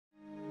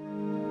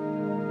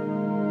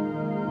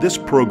This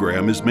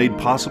program is made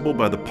possible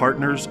by the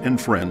partners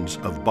and friends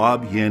of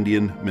Bob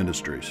Yandian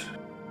Ministries.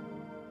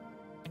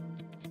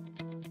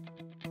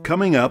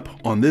 Coming up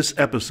on this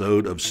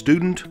episode of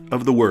Student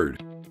of the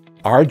Word.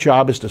 Our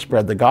job is to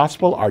spread the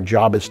gospel. Our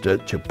job is to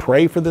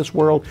pray for this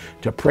world,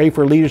 to pray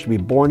for leaders to be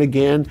born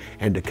again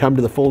and to come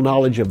to the full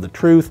knowledge of the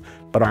truth.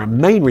 But our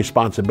main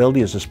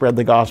responsibility is to spread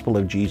the gospel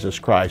of Jesus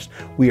Christ.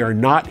 We are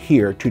not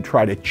here to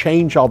try to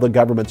change all the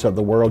governments of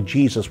the world.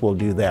 Jesus will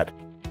do that.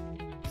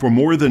 For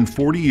more than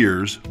 40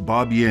 years,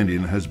 Bob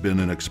Yandian has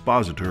been an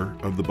expositor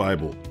of the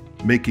Bible,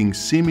 making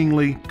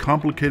seemingly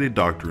complicated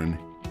doctrine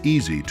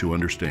easy to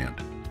understand.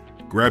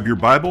 Grab your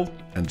Bible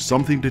and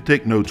something to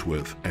take notes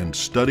with and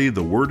study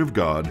the Word of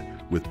God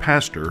with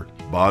Pastor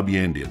Bob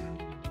Yandian.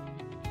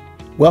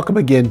 Welcome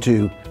again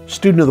to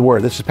Student of the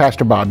Word. This is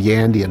Pastor Bob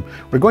Yandian.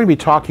 We're going to be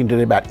talking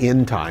today about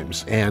end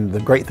times. And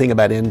the great thing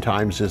about end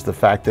times is the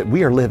fact that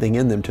we are living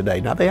in them today.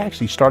 Now, they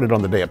actually started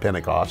on the day of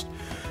Pentecost,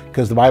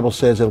 because the Bible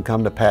says it'll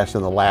come to pass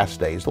in the last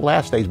days. The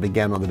last days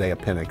began on the day of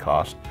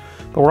Pentecost.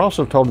 But we're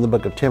also told in the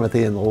book of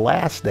Timothy, in the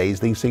last days,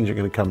 these things are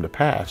going to come to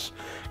pass.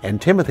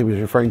 And Timothy was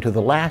referring to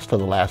the last of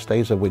the last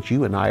days of which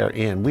you and I are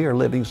in. We are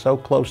living so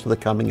close to the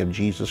coming of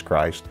Jesus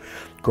Christ.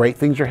 Great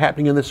things are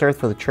happening in this earth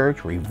for the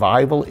church.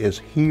 Revival is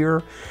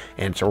here,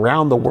 and it's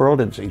around the world,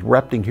 and it's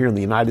erupting here in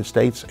the United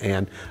States.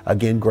 And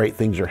again, great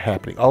things are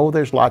happening. Oh,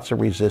 there's lots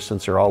of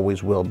resistance. There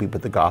always will be,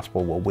 but the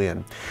gospel will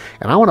win.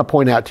 And I want to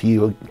point out to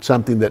you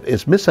something that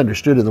is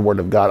misunderstood in the Word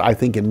of God, I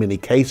think, in many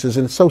cases,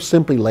 and it's so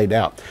simply laid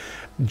out.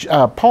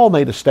 Paul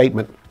made a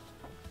statement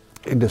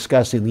in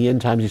discussing the end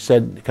times. He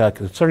said,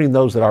 concerning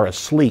those that are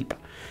asleep,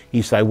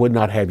 he said, I would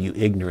not have you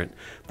ignorant.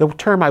 The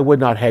term, I would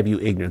not have you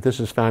ignorant, this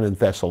is found in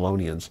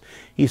Thessalonians.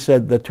 He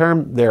said, the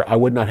term there, I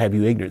would not have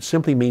you ignorant,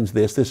 simply means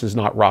this is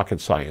not rocket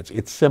science.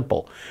 It's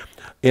simple.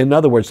 In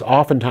other words,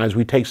 oftentimes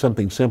we take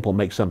something simple,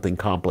 make something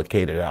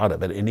complicated out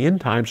of it. And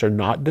end times are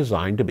not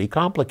designed to be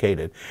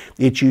complicated.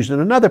 It's used in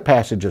another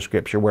passage of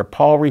Scripture where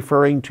Paul,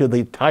 referring to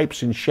the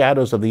types and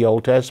shadows of the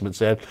Old Testament,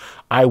 said,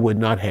 I would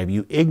not have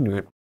you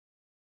ignorant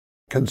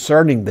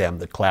concerning them,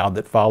 the cloud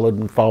that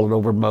followed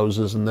over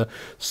Moses and the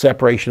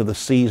separation of the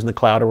seas and the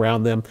cloud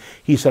around them.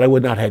 He said, I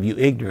would not have you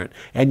ignorant.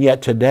 And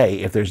yet today,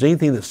 if there's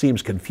anything that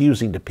seems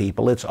confusing to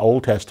people, it's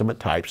Old Testament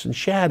types and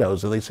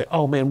shadows. And they say,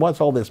 oh man,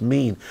 what's all this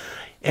mean?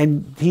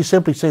 And he's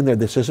simply saying there,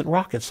 this isn't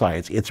rocket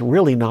science. It's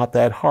really not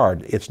that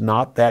hard. It's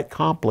not that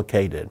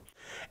complicated.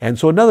 And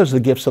so another is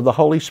the gifts of the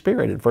Holy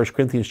Spirit. In 1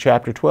 Corinthians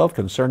chapter 12,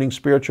 concerning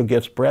spiritual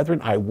gifts,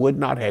 brethren, I would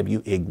not have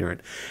you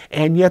ignorant.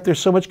 And yet there's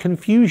so much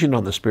confusion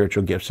on the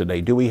spiritual gifts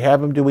today. Do we have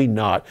them? Do we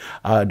not?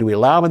 Do we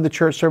allow them in the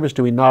church service?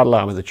 Do we not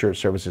allow them in the church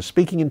service? Is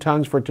speaking in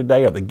tongues for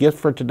today, or the gift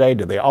for today,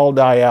 do they all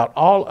die out?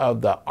 All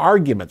of the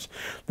arguments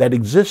that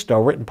exist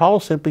over it. And Paul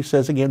simply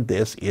says again,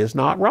 this is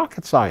not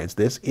rocket science.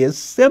 This is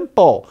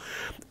simple.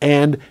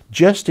 And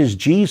just as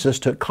Jesus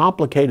took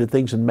complicated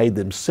things and made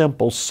them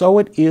simple, so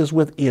it is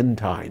with end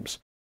times.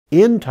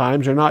 End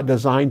times are not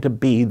designed to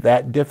be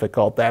that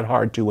difficult, that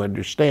hard to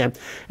understand.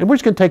 And we're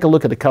just going to take a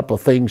look at a couple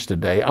of things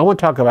today. I want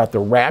to talk about the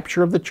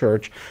rapture of the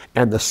church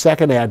and the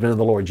second advent of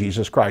the Lord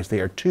Jesus Christ.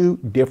 They are two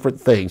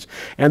different things.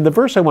 And the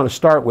verse I want to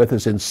start with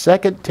is in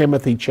 2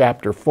 Timothy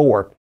chapter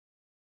 4.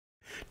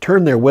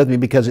 Turn there with me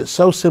because it's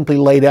so simply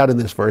laid out in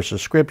this verse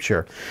of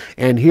Scripture.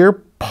 And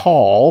here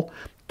Paul,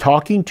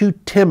 talking to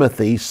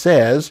Timothy,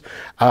 says,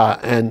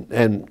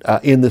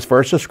 in this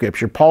verse of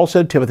Scripture, Paul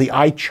said to Timothy,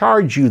 I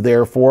charge you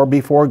therefore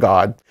before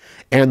God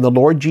and the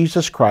Lord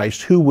Jesus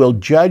Christ, who will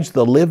judge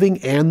the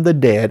living and the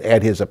dead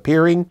at His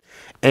appearing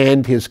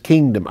and His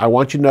kingdom. I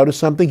want you to notice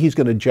something. He's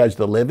going to judge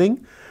the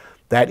living,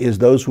 that is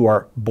those who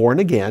are born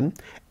again,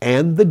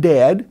 and the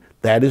dead,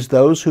 that is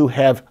those who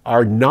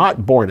are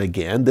not born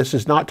again. This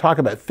is not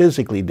talking about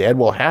physically dead.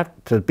 We'll have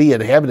to be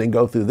in heaven and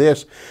go through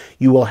this.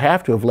 You will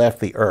have to have left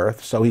the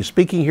earth. So he's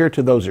speaking here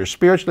to those who are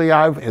spiritually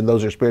alive and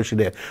those who are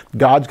spiritually dead.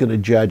 God's going to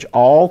judge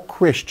all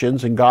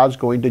Christians and God's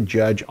going to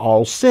judge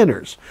all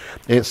sinners.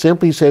 And it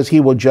simply says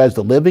He will judge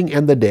the living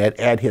and the dead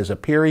at His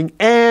appearing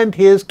and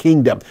His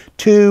kingdom.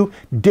 Two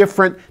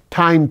different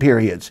time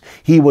periods.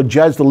 He will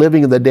judge the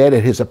living and the dead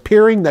at His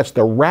appearing. That's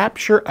the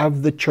rapture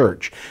of the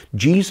church.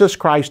 Jesus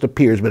Christ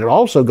appears, but it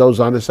also goes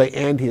on to say,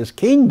 and His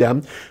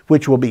kingdom,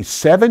 which will be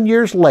 7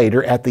 years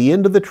later at the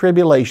end of the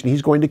tribulation.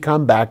 He's going to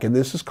come back, and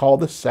this is called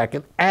the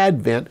second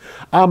advent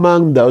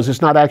among those.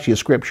 It's not actually a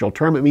scriptural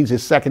term. It means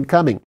His second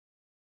coming.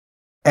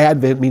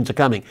 Advent means a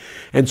coming.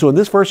 And so in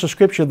this verse of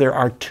Scripture, there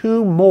are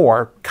two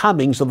more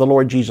comings of the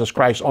Lord Jesus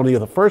Christ, only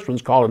the first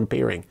one's called an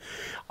appearing.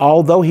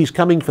 Although He's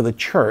coming for the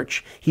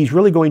church, He's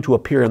really going to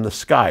appear in the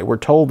sky. We're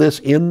told this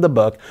in the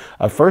book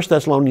of 1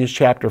 Thessalonians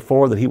chapter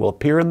 4, that He will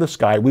appear in the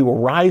sky. We will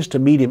rise to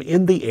meet Him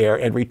in the air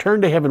and return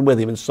to heaven with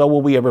Him, and so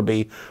will we ever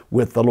be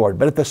with the Lord.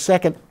 But at the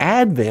second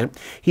advent,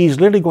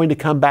 He's literally going to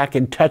come back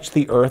and touch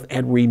the earth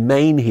and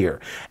remain here.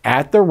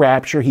 At the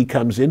rapture, He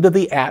comes into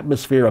the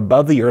atmosphere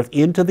above the earth,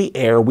 into the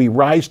air. We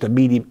rise to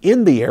meet Him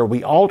in the air.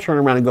 We all turn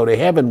around and go to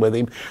heaven with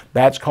Him.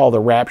 That's called the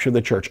rapture of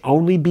the church.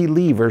 Only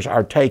believers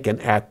are taken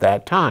at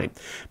that time.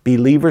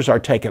 Believers are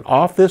taken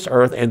off this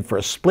earth, and for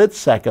a split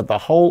second, the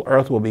whole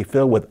earth will be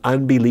filled with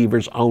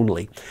unbelievers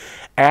only.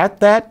 At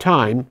that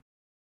time,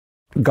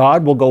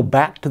 God will go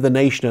back to the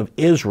nation of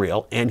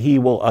Israel, and he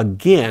will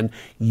again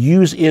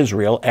use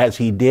Israel as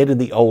he did in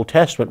the Old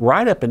Testament.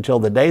 Right up until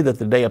the day that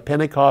the day of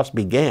Pentecost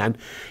began,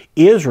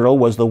 Israel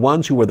was the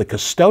ones who were the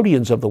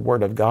custodians of the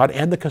Word of God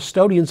and the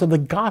custodians of the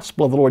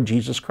gospel of the Lord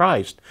Jesus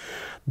Christ.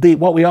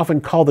 What we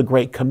often call the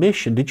Great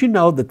Commission. Did you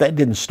know that that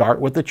didn't start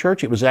with the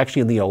church? It was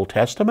actually in the Old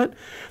Testament,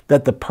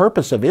 that the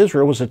purpose of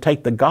Israel was to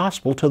take the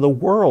gospel to the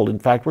world. In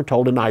fact, we're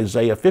told in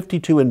Isaiah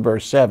 52 and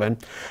verse 7,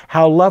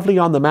 how lovely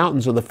on the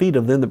mountains are the feet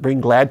of them that bring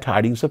glad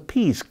tidings of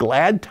peace.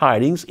 Glad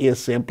tidings is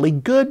simply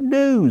good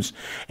news.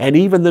 And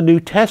even the New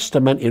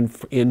Testament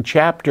in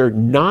chapter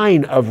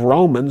 9 of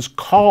Romans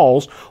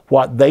calls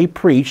what they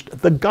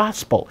preached the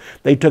gospel.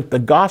 They took the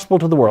gospel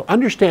to the world.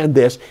 Understand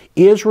this,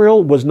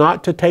 Israel was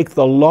not to take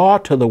the law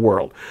to the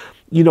world.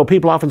 You know,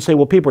 people often say,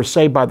 well, people are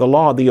saved by the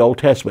law of the Old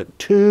Testament.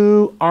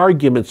 Two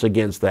arguments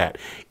against that.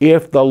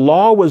 If the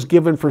law was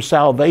given for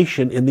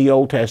salvation in the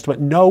Old Testament,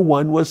 no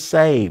one was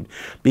saved,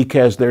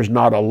 because there's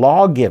not a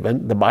law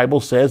given. The Bible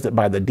says that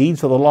by the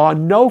deeds of the law,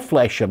 no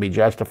flesh shall be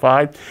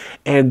justified,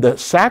 and the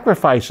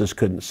sacrifices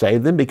couldn't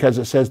save them, because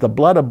it says the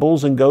blood of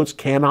bulls and goats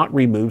cannot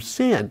remove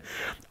sin.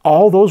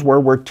 All those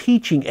were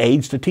teaching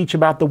aids to teach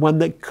about the one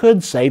that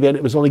could save, and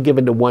it was only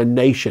given to one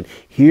nation.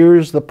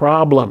 Here's the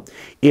problem.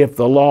 If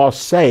the law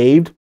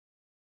saved,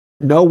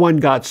 no one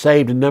got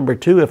saved. And number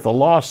two, if the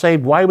law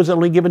saved, why was it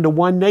only given to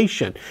one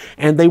nation?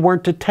 And they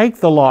weren't to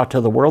take the law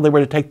to the world. They were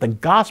to take the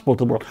gospel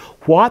to the world.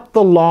 What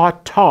the law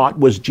taught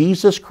was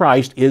Jesus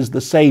Christ is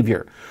the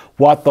Savior.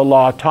 What the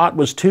law taught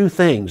was two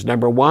things.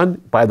 Number one,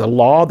 by the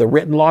law, the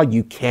written law,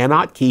 you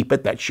cannot keep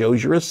it. That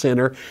shows you're a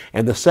sinner.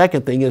 And the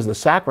second thing is the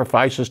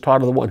sacrifices taught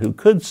of the one who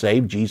could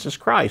save, Jesus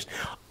Christ.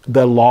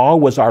 The law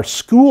was our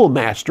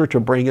schoolmaster to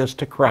bring us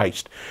to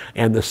Christ.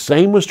 And the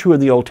same was true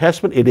in the Old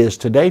Testament. It is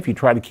today. If you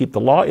try to keep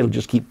the law, it'll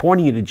just keep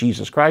pointing you to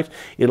Jesus Christ.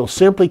 It'll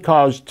simply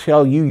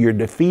tell you you're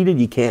defeated.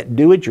 You can't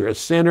do it. You're a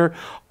sinner.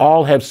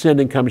 All have sinned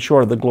and come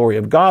short of the glory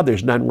of God.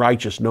 There's none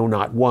righteous, no,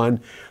 not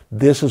one.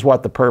 This is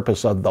what the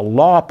purpose of the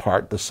law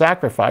part, the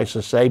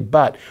sacrifices, say,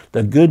 but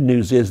the good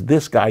news is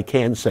this guy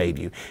can save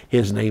you.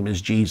 His name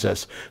is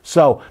Jesus.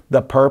 So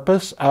the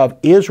purpose of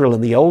Israel in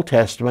the Old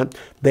Testament,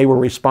 they were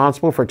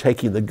responsible for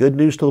taking the good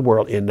news to the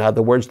world. In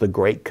other words, the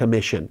Great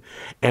Commission.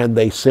 And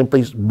they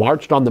simply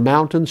marched on the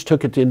mountains,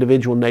 took it to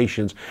individual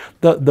nations.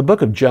 The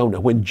book of Jonah,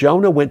 when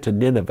Jonah went to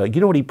Nineveh, you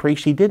know what he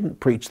preached? He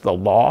didn't preach the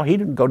law. He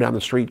didn't go down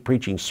the street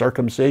preaching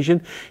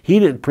circumcision. He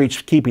didn't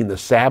preach keeping the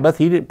Sabbath.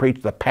 He didn't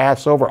preach the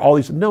Passover, all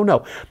these. No.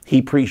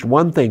 He preached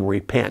one thing,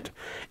 repent.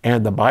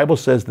 And the Bible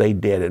says they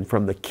did. And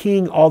from the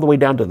king all the way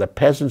down to the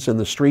peasants in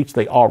the streets,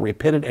 they all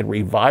repented, and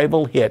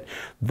revival hit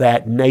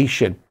that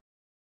nation.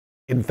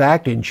 In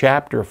fact, in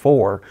chapter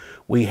 4,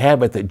 we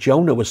have it that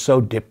Jonah was so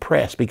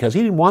depressed because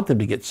he didn't want them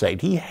to get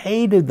saved. He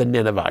hated the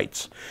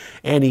Ninevites,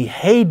 and he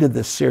hated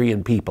the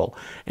Syrian people.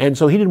 And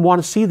so he didn't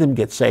want to see them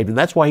get saved, and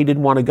that's why he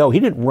didn't want to go. He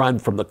didn't run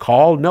from the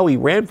call. No, he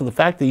ran from the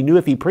fact that he knew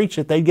if he preached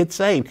it, they'd get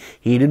saved.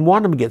 He didn't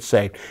want them to get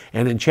saved.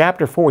 And in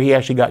chapter 4, he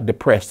actually got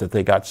depressed that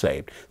they got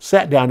saved.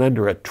 Sat down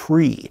under a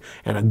tree,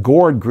 and a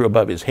gourd grew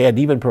above his head,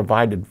 even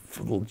provided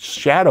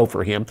shadow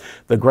for him.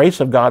 The grace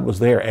of God was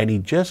there, and he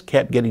just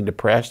kept getting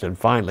depressed, and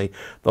finally,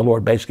 the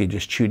Lord basically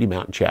just chewed him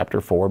out in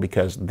chapter 4,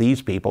 because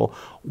these people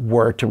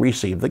were to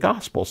receive the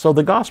gospel. So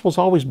the gospel's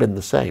always been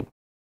the same.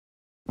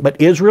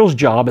 But Israel's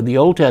job in the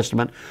Old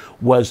Testament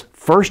was,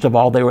 first of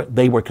all,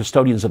 they were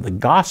custodians of the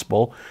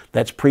gospel.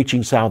 That's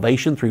preaching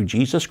salvation through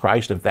Jesus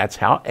Christ. If that's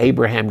how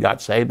Abraham got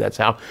saved, that's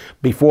how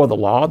before the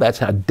law, that's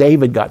how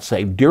David got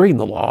saved during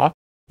the law.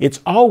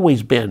 It's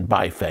always been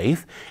by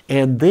faith.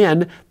 And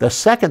then the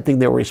second thing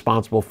they were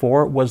responsible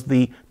for was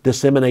the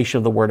dissemination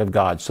of the Word of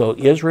God. So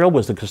Israel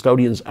was the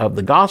custodians of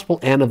the gospel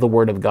and of the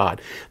Word of God.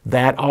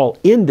 That all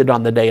ended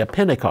on the day of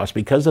Pentecost.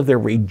 Because of their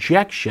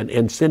rejection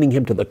and sending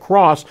him to the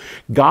cross,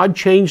 God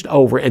changed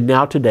over, and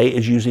now today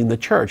is using the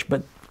church.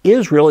 But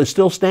Israel is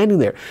still standing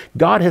there.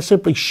 God has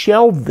simply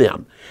shelved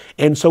them.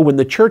 And so when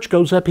the church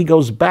goes up, he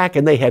goes back,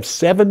 and they have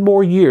 7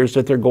 more years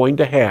that they're going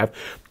to have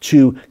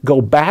to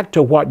go back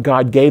to what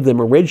God gave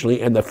them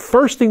originally. And the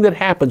first thing that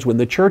happens when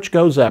the church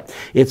goes up,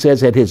 it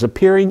says at his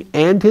appearing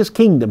and his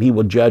kingdom, he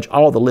will judge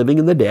all the living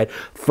and the dead.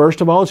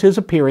 First of all is his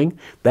appearing.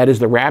 That is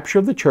the rapture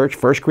of the church,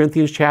 1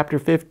 Corinthians chapter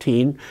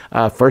 15,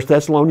 1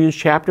 Thessalonians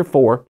chapter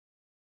 4.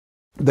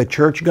 The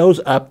church goes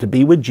up to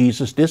be with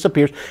Jesus,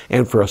 disappears,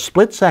 and for a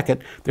split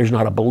second, there's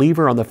not a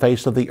believer on the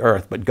face of the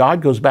earth. But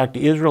God goes back to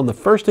Israel, and the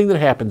first thing that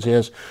happens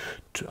is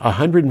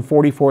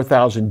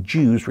 144,000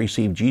 Jews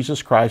receive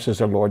Jesus Christ as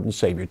their Lord and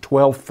Savior,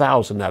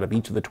 12,000 out of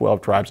each of the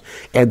 12 tribes,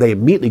 and they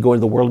immediately go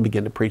into the world and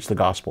begin to preach the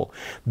gospel.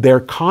 Their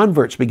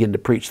converts begin to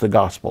preach the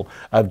gospel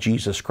of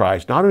Jesus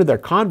Christ. Not only their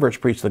converts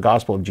preach the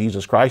gospel of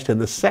Jesus Christ in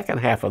the second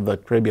half of the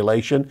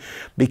tribulation,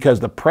 because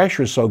the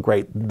pressure is so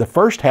great. The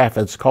first half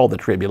is called the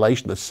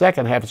tribulation. The second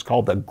second half is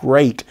called the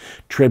Great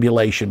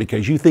Tribulation,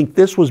 because you think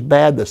this was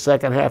bad, the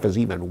second half is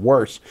even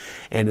worse.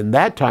 And in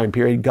that time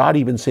period, God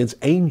even sends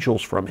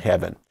angels from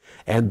heaven,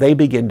 and they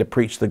begin to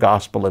preach the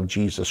gospel of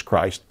Jesus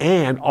Christ.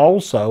 And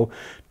also,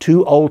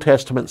 2 Old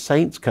Testament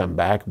saints come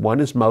back. One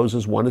is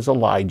Moses, one is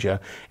Elijah,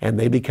 and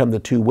they become the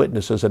 2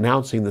 witnesses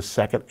announcing the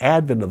second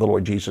advent of the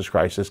Lord Jesus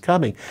Christ is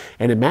coming.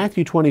 And in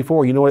Matthew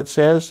 24, you know what it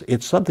says?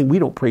 It's something we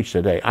don't preach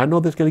today. I know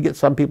that's going to get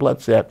some people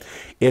upset.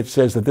 It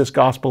says that this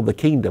gospel of the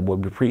kingdom will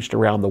be preached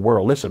around the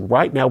world. Listen,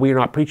 right now we are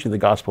not preaching the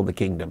gospel of the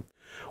kingdom.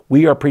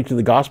 We are preaching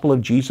the gospel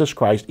of Jesus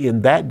Christ.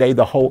 In that day,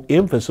 the whole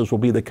emphasis will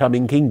be the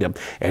coming kingdom.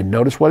 And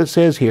notice what it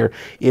says here.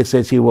 It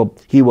says he will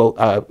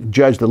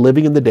judge the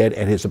living and the dead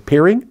at his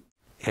appearing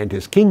and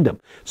his kingdom.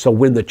 So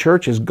when the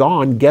church is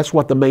gone, guess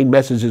what the main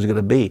message is going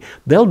to be?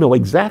 They'll know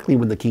exactly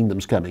when the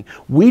kingdom's coming.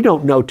 We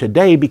don't know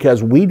today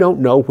because we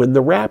don't know when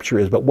the rapture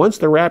is. But once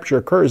the rapture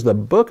occurs, the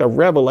book of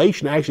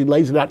Revelation actually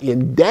lays it out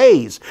in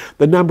days,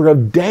 the number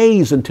of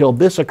days until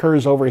this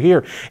occurs over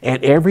here.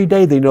 And every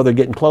day they know they're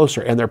getting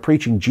closer, and they're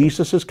preaching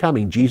Jesus is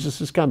coming,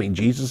 Jesus is coming,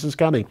 Jesus is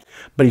coming.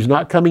 But he's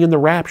not coming in the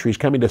rapture. He's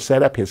coming to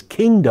set up his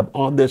kingdom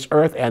on this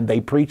earth, and they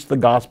preach the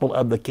gospel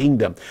of the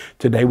kingdom.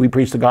 Today we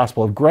preach the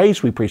gospel of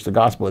grace. We preach the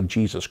gospel of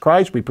Jesus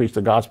Christ. We preach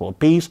the gospel of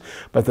peace,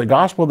 but the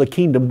gospel of the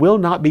kingdom will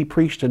not be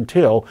preached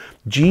until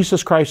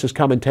Jesus Christ has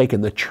come and taken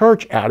the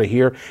church out of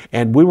here,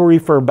 and we will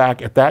refer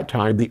back at that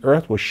time, the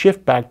earth will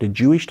shift back to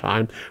Jewish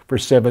time for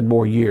 7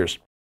 more years.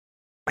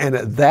 And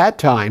at that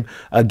time,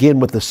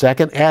 again with the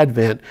second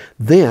advent,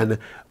 then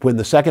when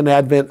the second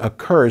advent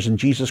occurs and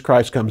Jesus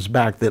Christ comes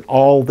back, then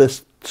all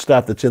this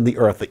stuff that's in the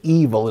earth, the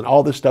evil and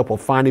all this stuff will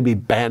finally be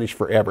banished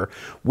forever.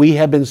 We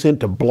have been sent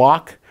to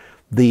block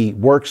the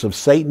works of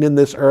Satan in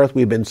this earth.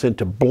 We've been sent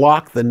to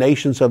block the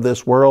nations of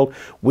this world.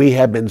 We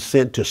have been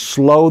sent to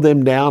slow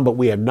them down, but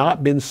we have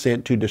not been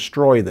sent to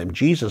destroy them.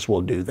 Jesus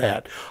will do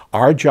that.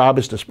 Our job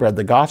is to spread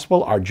the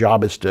gospel. Our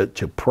job is to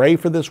pray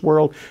for this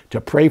world,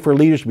 to pray for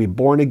leaders to be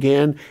born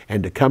again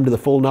and to come to the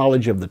full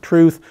knowledge of the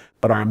truth.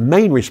 But our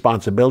main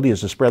responsibility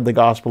is to spread the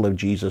gospel of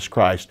Jesus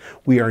Christ.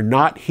 We are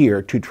not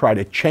here to try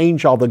to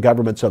change all the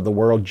governments of the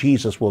world.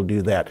 Jesus will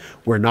do that.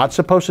 We're not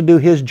supposed to do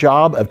his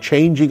job of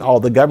changing all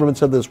the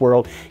governments of this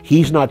world.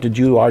 He's not to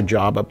do our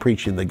job of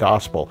preaching the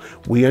gospel.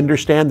 We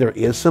understand there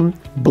is some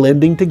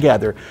blending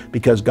together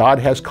because God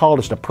has called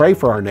us to pray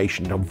for our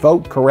nation, to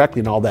vote correctly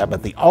and all that.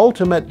 But the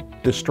ultimate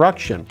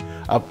destruction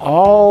of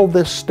all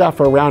this stuff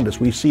around us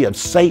we see of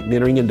Satan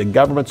entering into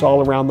governments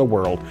all around the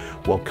world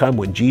will come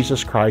when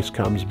Jesus Christ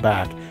comes back.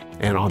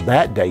 And on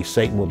that day,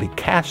 Satan will be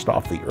cast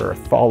off the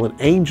earth. Fallen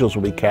angels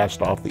will be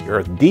cast off the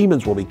earth.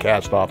 Demons will be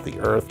cast off the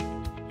earth.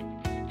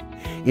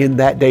 In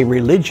that day,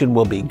 religion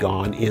will be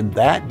gone. In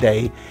that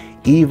day,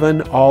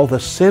 even all the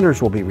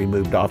sinners will be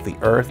removed off the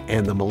earth,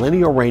 and the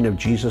millennial reign of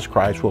Jesus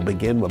Christ will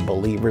begin with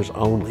believers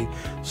only.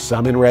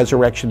 Some in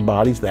resurrection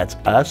bodies, that's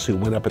us who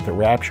went up at the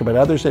rapture, but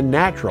others in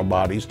natural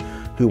bodies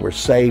who were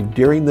saved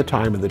during the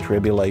time of the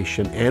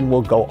tribulation and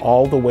will go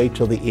all the way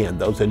till the end.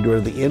 Those that endure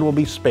to the end will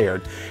be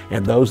spared,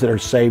 and those that are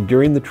saved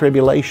during the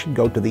tribulation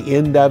go to the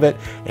end of it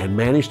and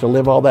manage to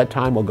live all that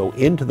time will go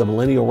into the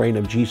millennial reign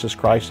of Jesus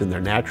Christ in their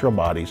natural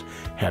bodies,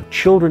 have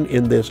children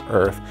in this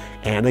earth,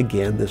 and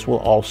again, this will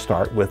all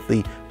start with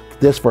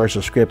this verse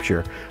of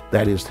Scripture,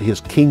 that is his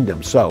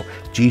kingdom. So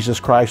Jesus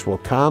Christ will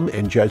come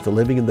and judge the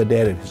living and the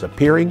dead at his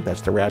appearing,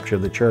 that's the rapture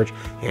of the church,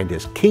 and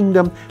his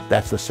kingdom,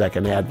 that's the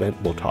second advent.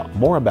 We'll talk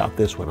more about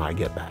this when I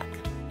get back.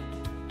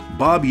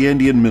 Bob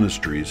Yandian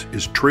Ministries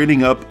is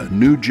training up a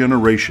new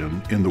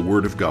generation in the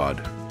Word of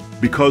God.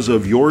 Because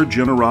of your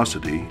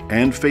generosity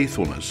and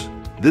faithfulness,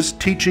 this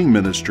teaching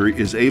ministry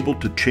is able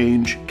to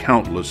change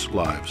countless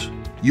lives.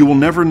 You will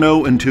never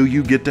know until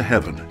you get to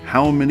heaven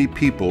how many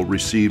people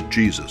received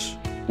Jesus,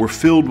 were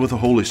filled with the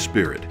Holy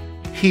Spirit,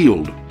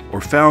 healed, or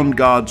found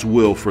God's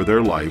will for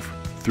their life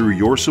through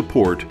your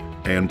support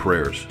and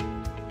prayers.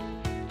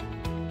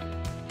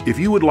 If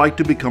you would like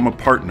to become a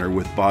partner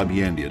with Bob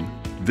Yandian,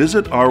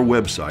 visit our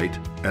website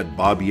at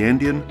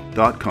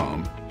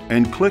bobyandian.com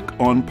and click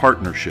on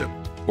Partnership,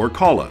 or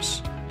call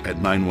us at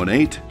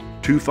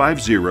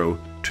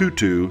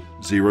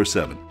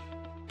 918-250-2207.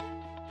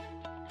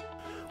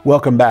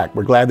 Welcome back.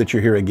 We're glad that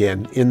you're here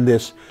again. In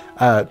this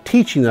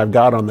teaching that I've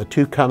got on the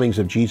 2 comings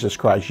of Jesus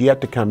Christ yet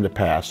to come to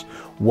pass,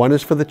 one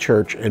is for the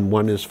church and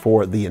one is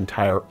for the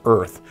entire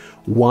earth.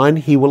 One,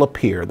 he will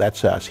appear,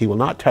 that's us. He will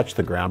not touch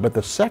the ground, but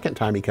the second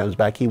time he comes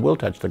back, he will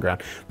touch the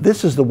ground.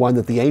 This is the one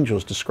that the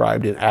angels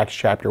described in Acts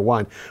chapter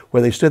 1,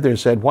 where they stood there and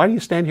said, why do you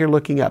stand here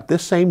looking up?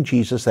 This same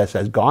Jesus that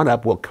has gone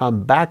up will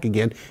come back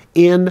again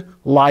in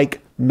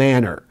like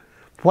manner.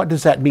 What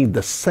does that mean?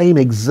 The same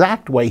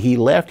exact way he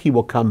left, he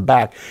will come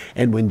back.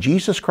 And when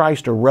Jesus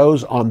Christ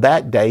arose on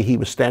that day, he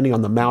was standing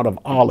on the Mount of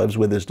Olives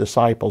with his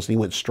disciples. He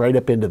went straight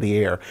up into the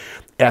air.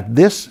 At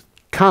this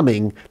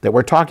coming that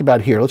we're talking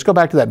about here, let's go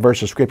back to that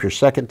verse of Scripture,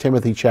 2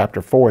 Timothy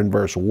chapter 4 and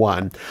verse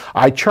 1.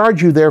 I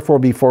charge you therefore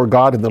before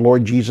God and the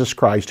Lord Jesus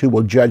Christ, who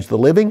will judge the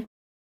living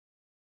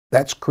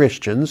that's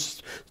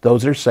Christians,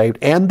 those that are saved,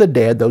 and the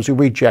dead, those who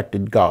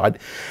rejected God,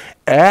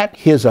 at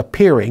his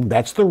appearing,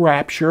 that's the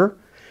rapture,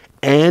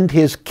 and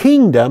his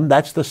kingdom,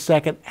 that's the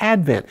second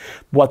advent.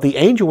 What the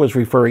angel was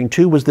referring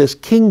to was this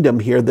kingdom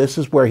here. This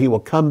is where he will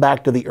come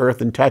back to the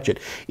earth and touch it.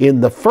 In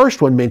the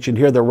first one mentioned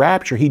here, the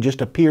rapture, he just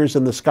appears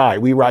in the sky.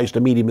 We rise to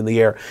meet him in the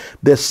air.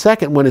 This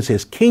second one is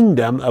his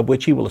kingdom, of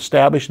which he will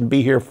establish and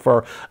be here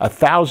for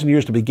 1,000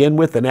 years to begin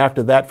with, and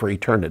after that for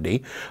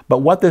eternity. But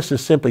what this is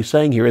simply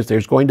saying here is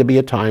there's going to be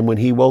a time when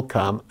he will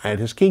come at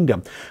his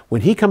kingdom. When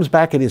he comes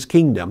back in his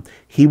kingdom,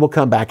 he will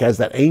come back, as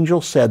that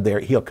angel said there,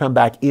 he'll come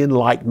back in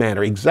like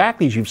manner. Exactly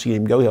as you've seen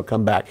him go, he'll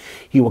come back.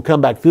 He will come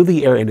back through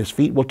the air, and his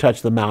feet will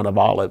touch the Mount of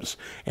Olives.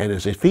 And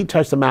as his feet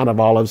touch the Mount of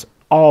Olives,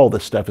 all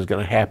this stuff is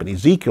going to happen.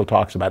 Ezekiel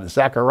talks about it.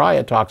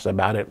 Zechariah talks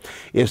about it.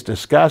 It's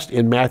discussed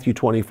in Matthew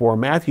 24,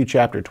 Matthew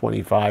chapter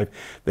 25,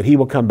 that he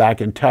will come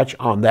back and touch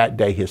on that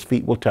day. His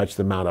feet will touch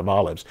the Mount of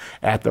Olives.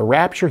 At the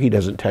rapture, he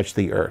doesn't touch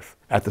the earth.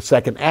 At the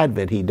second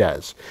advent, he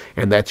does.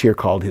 And that's here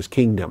called his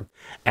kingdom.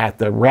 At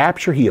the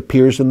rapture, he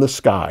appears in the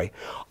sky.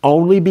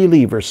 Only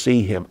believers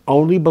see him.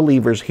 Only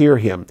believers hear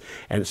him.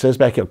 And it says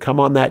back, he'll come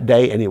on that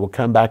day, and he will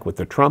come back with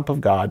the trump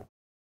of God,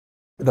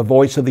 the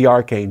voice of the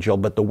archangel,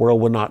 but the world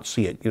will not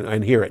see it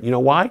and hear it. You know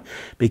why?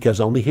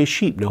 Because only his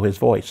sheep know his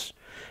voice.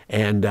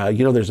 And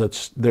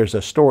there's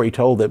a story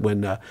told that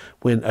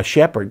when a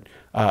shepherd,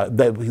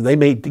 they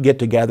may get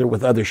together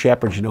with other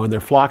shepherds, and their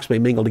flocks may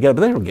mingle together,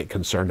 but they don't get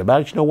concerned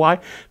about it. You know why?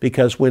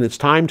 Because when it's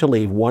time to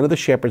leave, one of the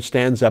shepherds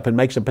stands up and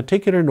makes a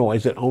particular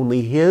noise that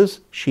only his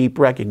sheep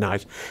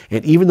recognize.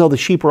 And even though the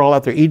sheep are all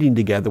out there eating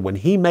together, when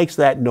he makes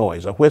that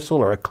noise, a whistle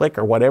or a click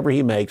or whatever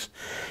he makes,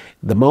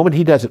 the moment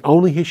he does it,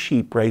 only his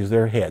sheep raise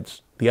their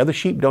heads. The other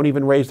sheep don't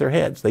even raise their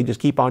heads. They just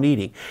keep on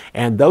eating.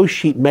 And those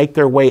sheep make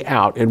their way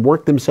out and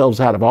work themselves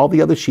out of all the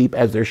other sheep.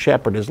 As their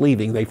shepherd is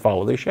leaving, they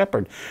follow their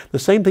shepherd. The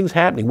same thing's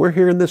happening. We're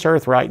here in this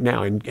earth right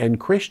now, and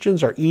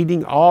Christians are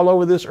eating all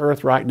over this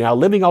earth right now,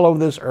 living all over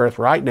this earth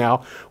right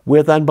now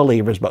with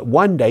unbelievers. But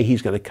one day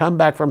he's going to come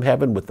back from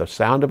heaven with the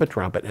sound of a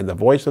trumpet and the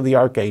voice of the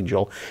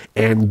archangel,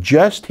 and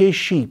just his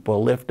sheep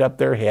will lift up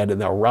their head, and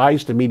they'll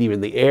rise to meet him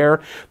in the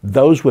air.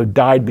 Those who have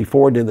died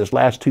before it in this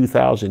last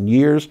 2,000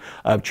 years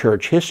of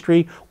church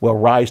history will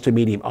rise to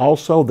meet him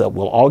also. That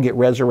we'll all get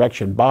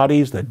resurrection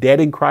bodies. The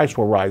dead in Christ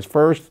will rise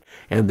first,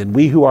 and then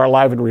we who are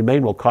alive and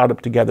remain will caught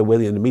up together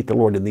with him to meet the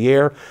Lord in the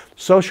air.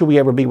 So shall we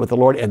ever be with the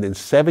Lord. And then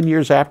 7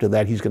 years after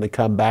that, he's going to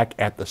come back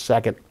at the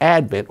second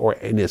advent, or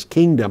in his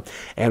kingdom.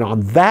 And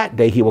on that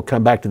day, he will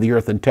come back to the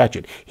earth and touch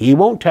it. He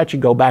won't touch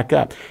and go back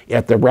up.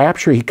 At the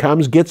rapture, he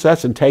comes, gets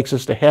us, and takes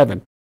us to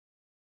heaven.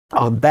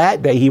 On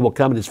that day, he will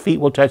come and his feet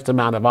will touch the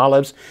Mount of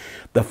Olives.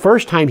 The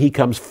first time he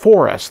comes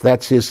for us,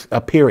 that's his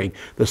appearing.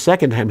 The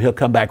second time he'll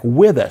come back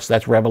with us.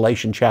 That's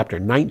Revelation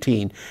chapter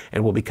 19.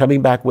 And we'll be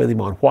coming back with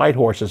him on white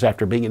horses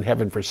after being in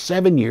heaven for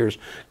 7 years,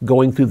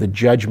 going through the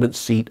judgment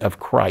seat of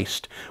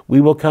Christ.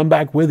 We will come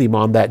back with him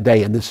on that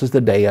day. And this is the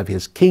day of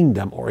his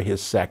kingdom, or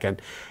his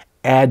second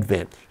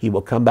advent. He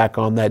will come back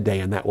on that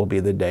day, and that will be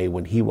the day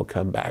when he will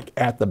come back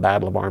at the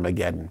Battle of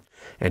Armageddon.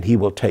 And he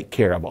will take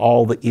care of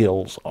all the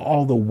ills,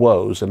 all the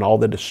woes, and all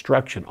the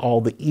destruction, all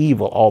the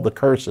evil, all the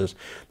curses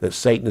that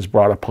Satan has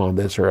brought upon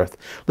this earth.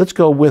 Let's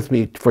go with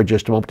me for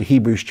just a moment to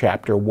Hebrews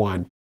chapter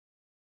 1.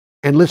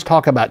 And let's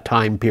talk about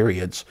time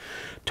periods.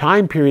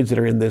 Time periods that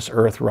are in this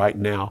earth right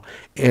now.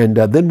 And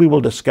then we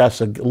will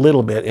discuss a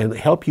little bit and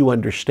help you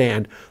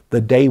understand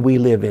the day we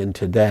live in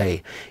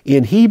today.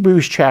 In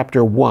Hebrews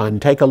chapter 1,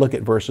 take a look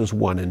at verses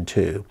 1 and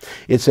 2.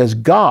 It says,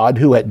 God,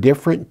 who at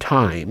different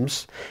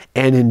times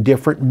and in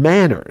different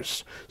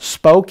manners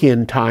spoke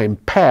in time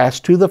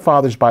past to the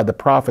fathers by the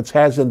prophets,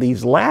 has in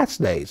these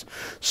last days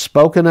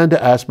spoken unto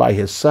us by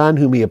his Son,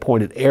 whom he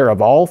appointed heir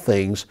of all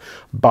things,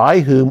 by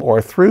whom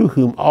or through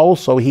whom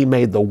also he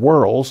made the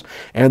worlds.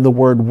 And the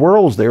word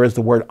worlds there is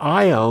the word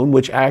aion,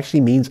 which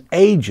actually means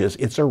ages.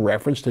 It's a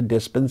reference to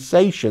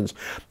dispensations,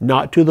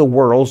 not to the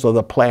worlds or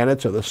the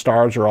planets or the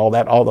stars or all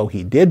that, although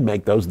he did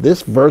make those.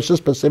 This verse is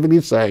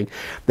specifically saying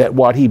that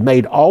what he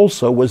made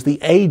also was the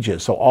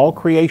ages. So all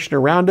creation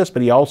around us,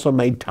 but he also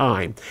made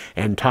time.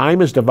 And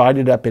time is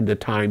divided up into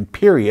time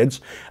periods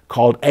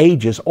called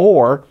ages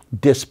or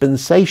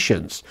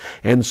dispensations.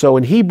 And so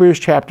in Hebrews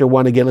chapter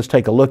 1, again, let's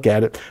take a look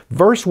at it.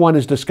 Verse 1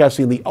 is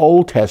discussing the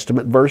Old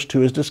Testament. Verse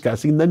 2 is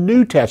discussing the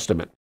New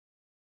Testament.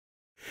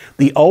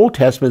 The Old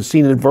Testament is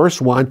seen in verse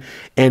 1,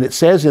 and it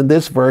says in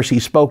this verse, he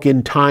spoke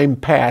in time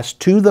past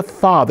to the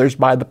fathers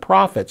by the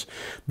prophets.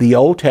 The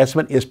Old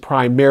Testament is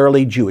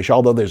primarily Jewish,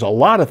 although there's a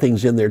lot of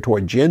things in there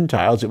toward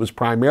Gentiles. It was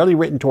primarily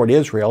written toward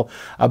Israel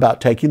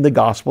about taking the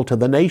gospel to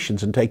the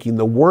nations and taking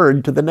the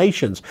word to the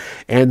nations.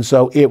 And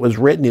so it was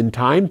written in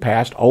time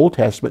past, Old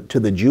Testament,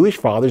 to the Jewish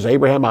fathers,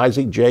 Abraham,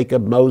 Isaac,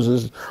 Jacob,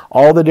 Moses,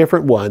 all the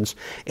different ones.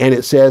 And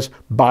it says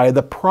by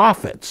the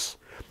prophets.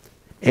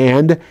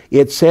 And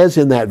it says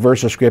in that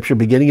verse of Scripture,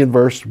 beginning in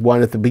verse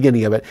 1 at the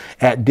beginning of it,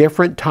 at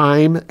different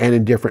time and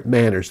in different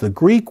manners. The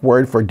Greek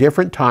word for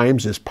different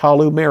times is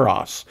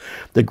palumeros.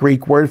 The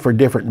Greek word for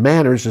different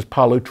manners is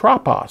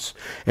palutropos.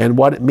 And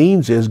what it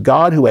means is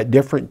God who at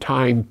different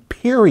time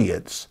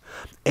periods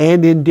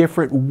and in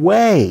different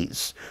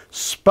ways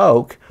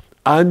spoke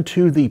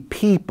unto the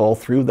people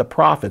through the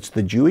prophets,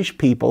 the Jewish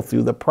people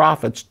through the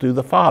prophets, through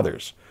the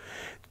fathers.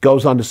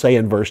 Goes on to say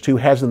in verse 2,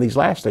 has in these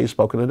last days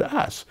spoken unto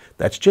us.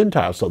 That's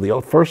Gentiles. So the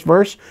first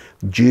verse,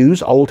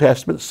 Jews, Old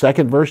Testament.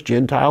 Second verse,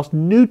 Gentiles,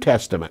 New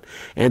Testament.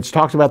 And it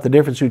talks about the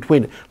difference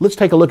between it. Let's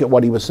take a look at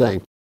what he was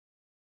saying.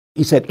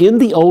 He said, in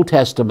the Old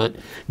Testament,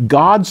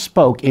 God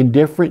spoke in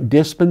different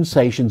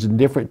dispensations and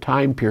different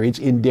time periods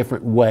in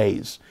different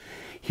ways.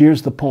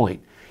 Here's the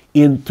point.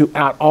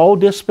 Throughout all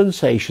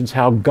dispensations,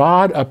 how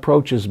God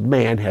approaches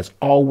man has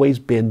always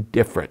been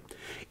different.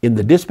 In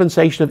the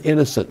dispensation of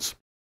innocence,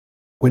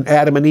 when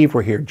Adam and Eve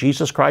were here,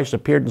 Jesus Christ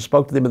appeared and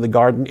spoke to them in the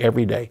garden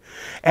every day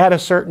at a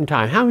certain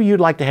time. How many of you would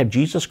like to have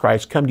Jesus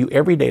Christ come to you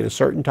every day at a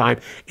certain time,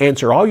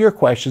 answer all your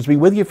questions, be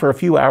with you for a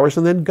few hours,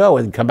 and then go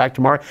and come back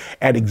tomorrow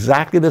at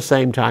exactly the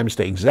same time,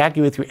 stay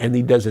exactly with you, and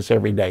he does this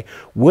every day?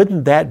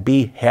 Wouldn't that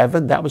be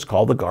heaven? That was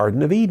called the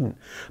Garden of Eden.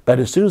 But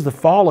as soon as the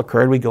fall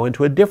occurred, we go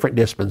into a different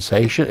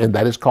dispensation, and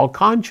that is called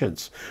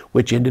conscience,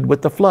 which ended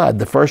with the flood.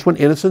 The first one,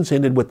 innocence,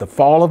 ended with the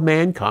fall of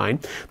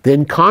mankind.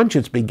 Then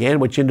conscience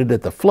began, which ended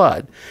at the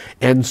flood.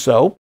 And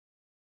so,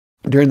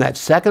 during that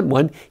second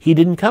one, he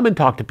didn't come and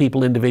talk to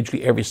people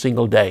individually every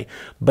single day,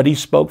 but he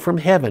spoke from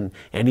heaven,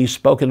 and he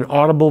spoke in an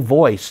audible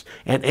voice,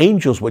 and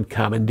angels would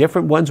come, and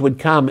different ones would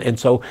come. And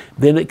so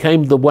then it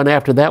came, the one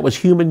after that was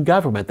human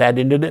government. That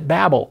ended at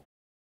Babel,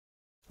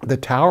 the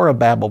Tower of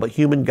Babel. But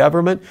human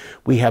government,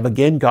 we have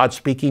again God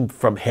speaking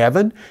from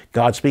heaven,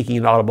 God speaking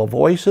in audible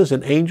voices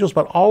and angels,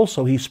 but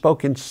also he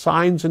spoke in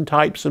signs and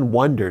types and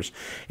wonders.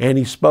 And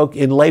he spoke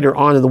in later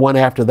on in the one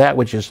after that,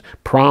 which is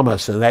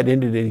promise, and that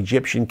ended in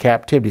Egyptian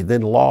captivity,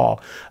 then law,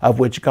 of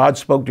which God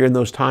spoke during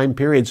those time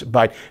periods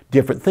by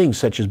different things,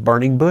 such as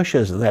burning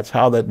bushes. And that's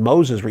how that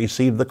Moses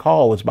received the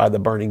call, was by the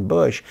burning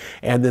bush.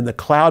 And then the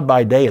cloud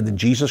by day, and then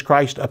Jesus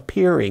Christ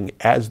appearing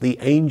as the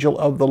angel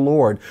of the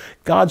Lord.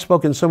 God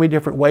spoke in so many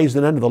different ways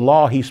that under the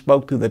law he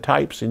spoke through the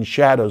types and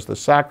shadows, the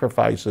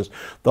sacrifices,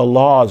 the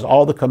laws,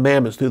 all the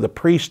commandments, through the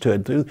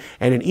priesthood,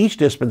 and in each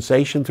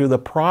dispensation through the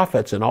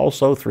prophets, and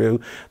also through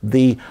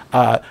the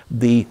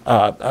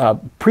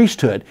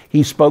priesthood.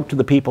 He spoke to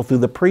the people through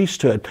the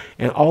priesthood,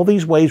 and all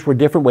these ways were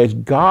different ways.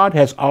 God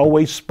has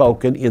always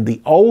spoken in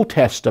the Old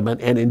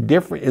Testament and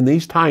in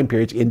these time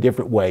periods in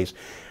different ways.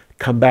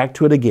 Come back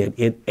to it again.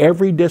 In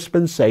every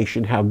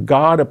dispensation, how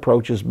God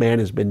approaches man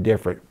has been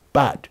different,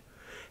 but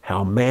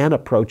how man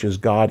approaches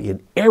God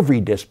in every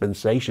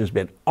dispensation has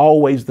been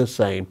always the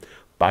same,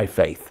 by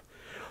faith.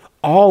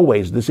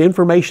 Always, this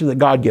information that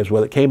God gives,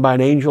 whether it came by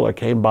an angel or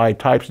came by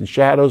types and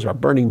shadows or a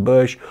burning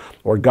bush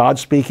or God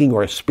speaking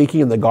or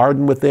speaking in the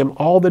garden with them,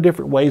 all the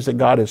different ways that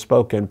God has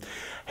spoken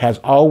has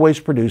always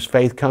produced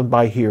faith come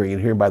by hearing,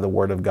 and hearing by the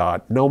word of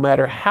God, no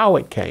matter how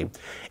it came.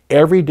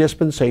 Every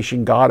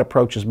dispensation, God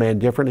approaches man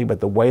differently, but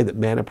the way that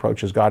man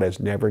approaches God has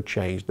never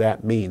changed.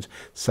 That means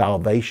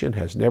salvation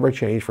has never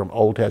changed from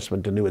Old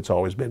Testament to New. It's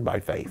always been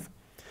by faith.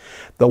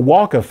 The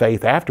walk of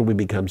faith after we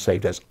become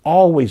saved has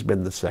always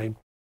been the same.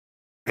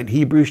 And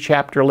Hebrews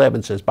chapter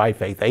 11 says, by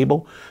faith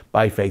Abel,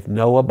 by faith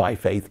Noah, by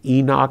faith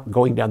Enoch,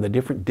 going down the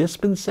different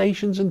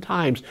dispensations and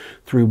times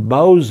through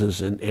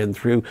Moses and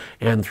through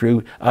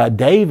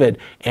David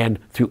and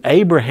through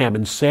Abraham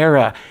and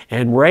Sarah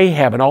and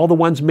Rahab and all the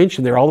ones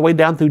mentioned there, all the way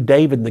down through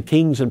David and the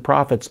kings and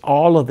prophets,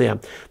 all of them.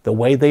 The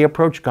way they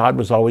approached God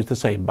was always the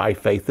same. By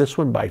faith this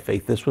one, by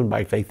faith this one,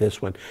 by faith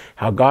this one.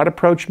 How God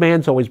approached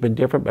man's always been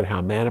different, but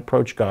how man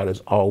approached God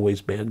has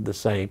always been the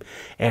same.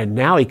 And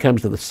now he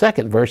comes to the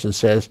second verse and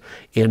says,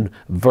 in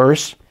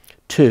verse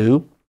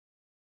 2,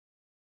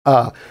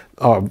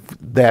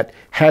 that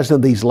has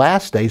in these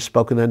last days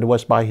spoken unto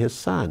us by his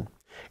Son.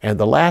 And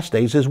the last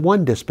days is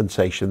one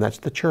dispensation, that's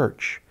the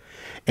church.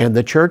 And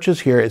the church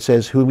is here, it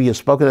says, whom he has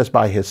spoken us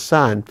by his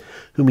Son,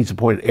 whom he's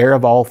appointed heir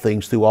of all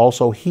things, through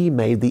also he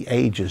made the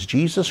ages.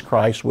 Jesus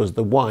Christ was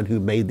the one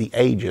who made the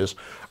ages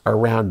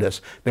around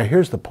us. Now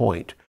here's the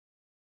point.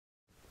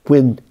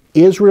 When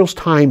Israel's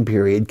time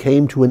period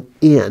came to an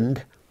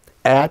end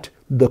at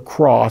the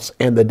cross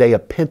and the day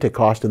of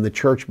Pentecost and the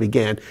church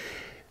began,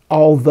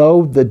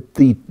 although the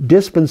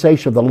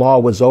dispensation of the law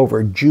was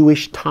over,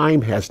 Jewish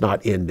time has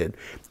not ended.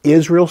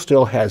 Israel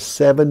still has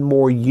 7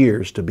 more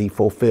years to be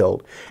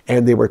fulfilled.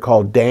 And they were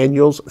called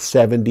Daniel's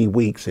 70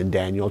 weeks in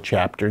Daniel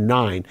chapter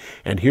 9.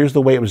 And here's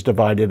the way it was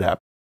divided up.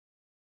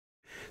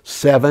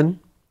 7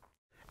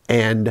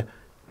 and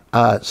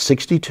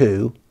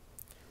 62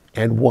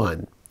 and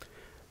 1.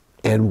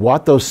 And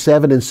what those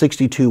 7 and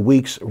 62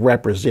 weeks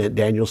represent,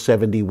 Daniel's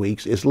 70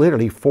 weeks, is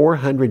literally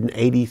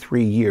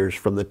 483 years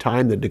from the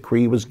time the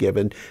decree was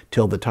given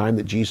till the time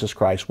that Jesus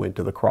Christ went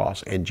to the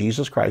cross. And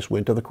Jesus Christ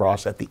went to the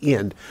cross at the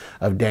end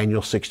of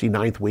Daniel's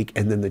 69th week,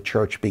 and then the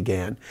church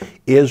began.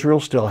 Israel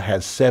still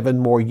has 7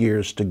 more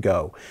years to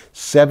go.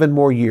 7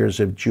 more years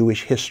of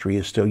Jewish history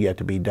is still yet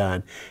to be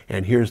done.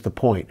 And here's the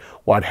point.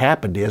 What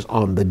happened is,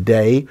 on the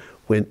day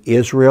when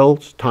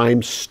Israel's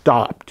time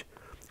stopped,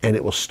 and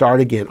it will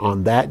start again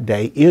on that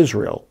day,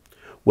 Israel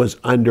was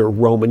under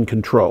Roman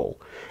control.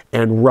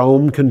 And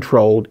Rome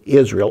controlled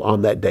Israel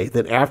on that day.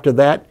 Then after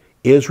that,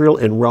 Israel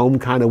and Rome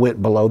kind of went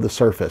below the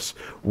surface.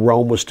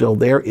 Rome was still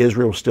there,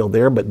 Israel was still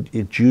there, but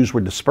Jews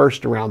were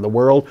dispersed around the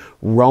world.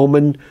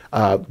 Roman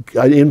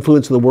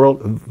influence in the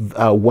world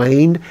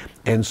waned.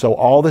 And so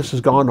all this has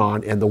gone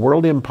on, and the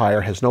world empire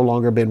has no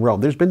longer been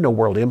Rome. There's been no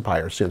world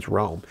empire since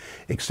Rome,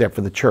 except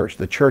for the church.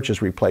 The church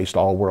has replaced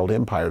all world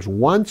empires.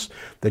 Once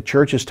the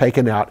church is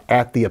taken out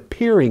at the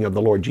appearing of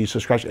the Lord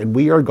Jesus Christ, and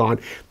we are gone,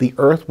 the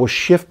earth will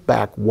shift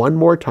back one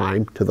more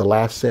time to the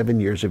last 7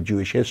 years of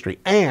Jewish history.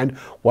 And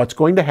what's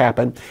going to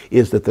happen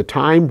is that the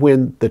time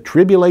when the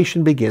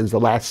tribulation begins, the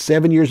last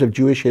 7 years of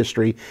Jewish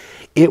history,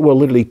 it will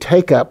literally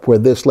take up where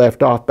this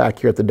left off back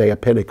here at the day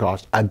of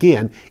Pentecost.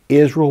 Again,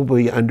 Israel will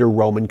be under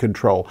Roman control.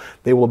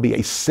 There will be a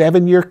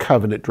 7-year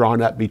covenant drawn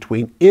up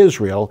between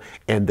Israel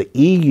and the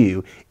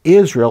EU,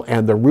 Israel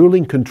and the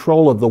ruling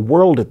control of the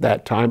world at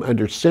that time,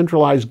 under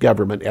centralized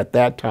government at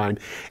that time,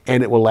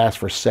 and it will last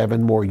for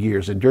 7 more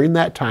years. And during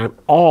that time,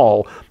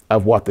 all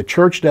of what the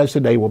church does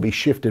today will be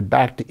shifted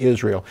back to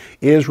Israel.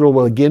 Israel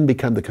will again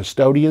become the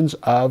custodians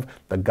of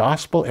the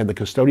gospel and the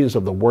custodians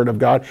of the Word of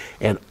God,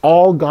 and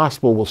all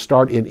gospel will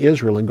start in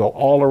Israel and go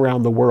all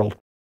around the world.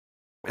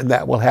 And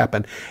that will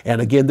happen. And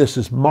again, this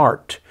is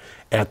marked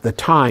at the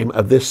time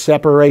of this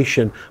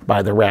separation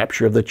by the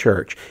rapture of the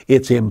church.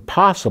 It's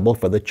impossible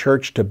for the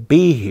church to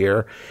be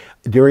here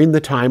during the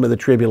time of the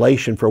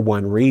tribulation for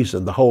one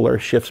reason. The whole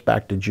earth shifts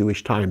back to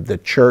Jewish time. The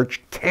church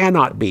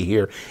cannot be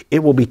here.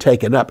 It will be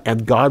taken up,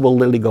 and God will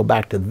literally go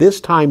back to this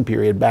time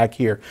period back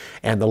here,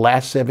 and the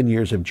last 7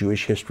 years of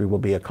Jewish history will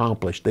be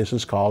accomplished. This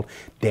is called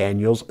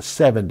Daniel's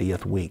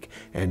 70th week.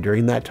 And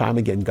during that time,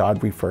 again,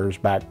 God refers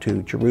back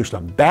to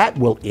Jerusalem. That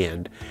will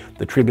end.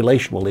 The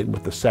tribulation will end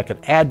with the second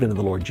advent of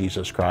the Lord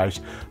Jesus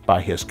Christ,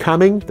 by His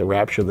coming, the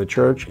rapture of the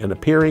church and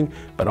appearing,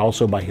 but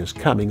also by His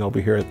coming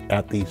over here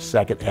at the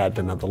second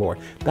advent of the Lord.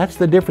 That's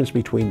the difference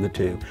between the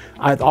two.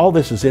 All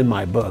this is in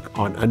my book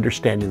on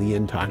understanding the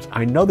end times.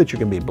 I know that you're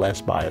going to be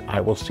blessed by it. I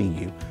will see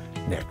you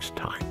next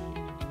time.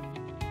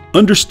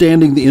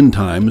 Understanding the end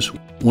times,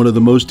 one of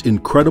the most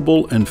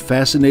incredible and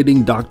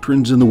fascinating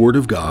doctrines in the Word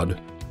of God,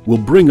 will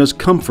bring us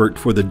comfort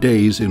for the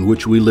days in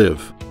which we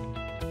live.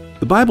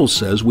 The Bible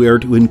says we are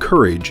to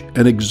encourage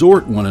and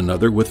exhort one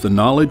another with the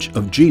knowledge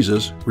of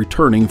Jesus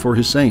returning for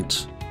His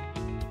saints.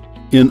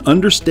 In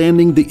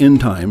Understanding the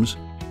End Times,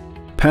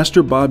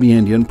 Pastor Bob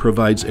Yandian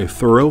provides a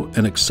thorough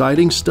and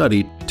exciting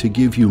study to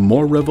give you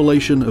more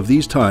revelation of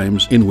these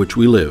times in which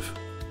we live.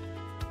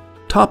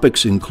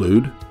 Topics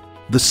include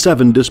the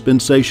 7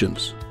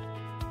 dispensations,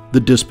 the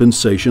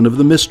dispensation of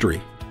the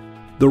mystery,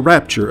 the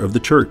rapture of the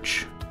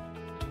church,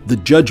 the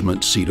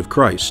judgment seat of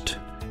Christ,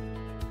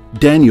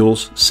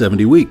 Daniel's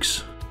 70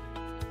 weeks,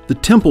 the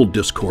temple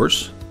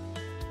discourse,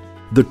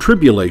 the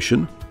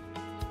tribulation,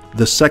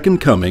 the second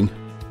coming,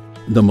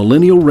 the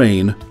millennial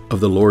reign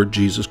of the Lord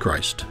Jesus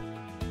Christ.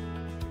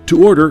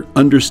 To order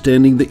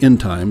Understanding the End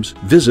Times,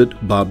 visit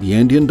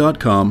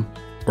bobyandian.com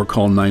or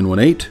call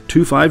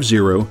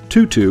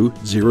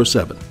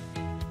 918-250-2207.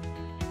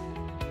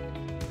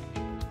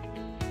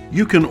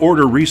 You can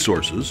order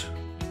resources,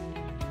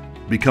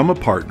 become a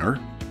partner,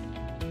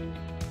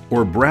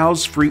 or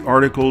browse free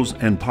articles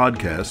and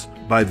podcasts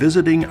by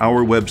visiting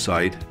our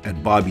website at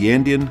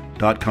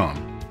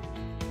bobyandian.com.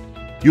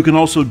 You can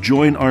also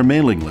join our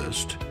mailing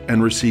list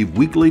and receive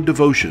weekly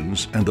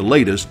devotions and the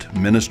latest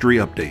ministry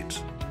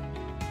updates.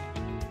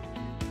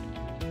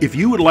 If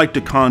you would like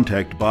to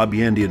contact Bob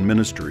Yandian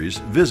Ministries,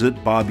 visit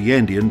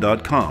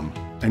bobyandian.com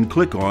and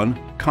click on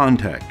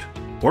Contact,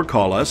 or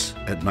call us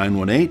at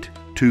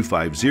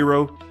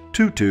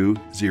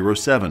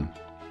 918-250-2207.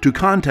 To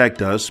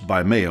contact us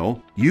by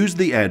mail, use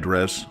the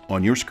address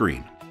on your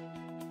screen.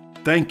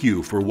 Thank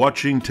you for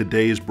watching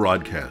today's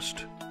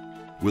broadcast.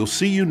 We'll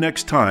see you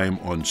next time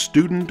on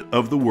Student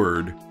of the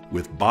Word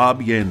with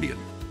Bob Yandian.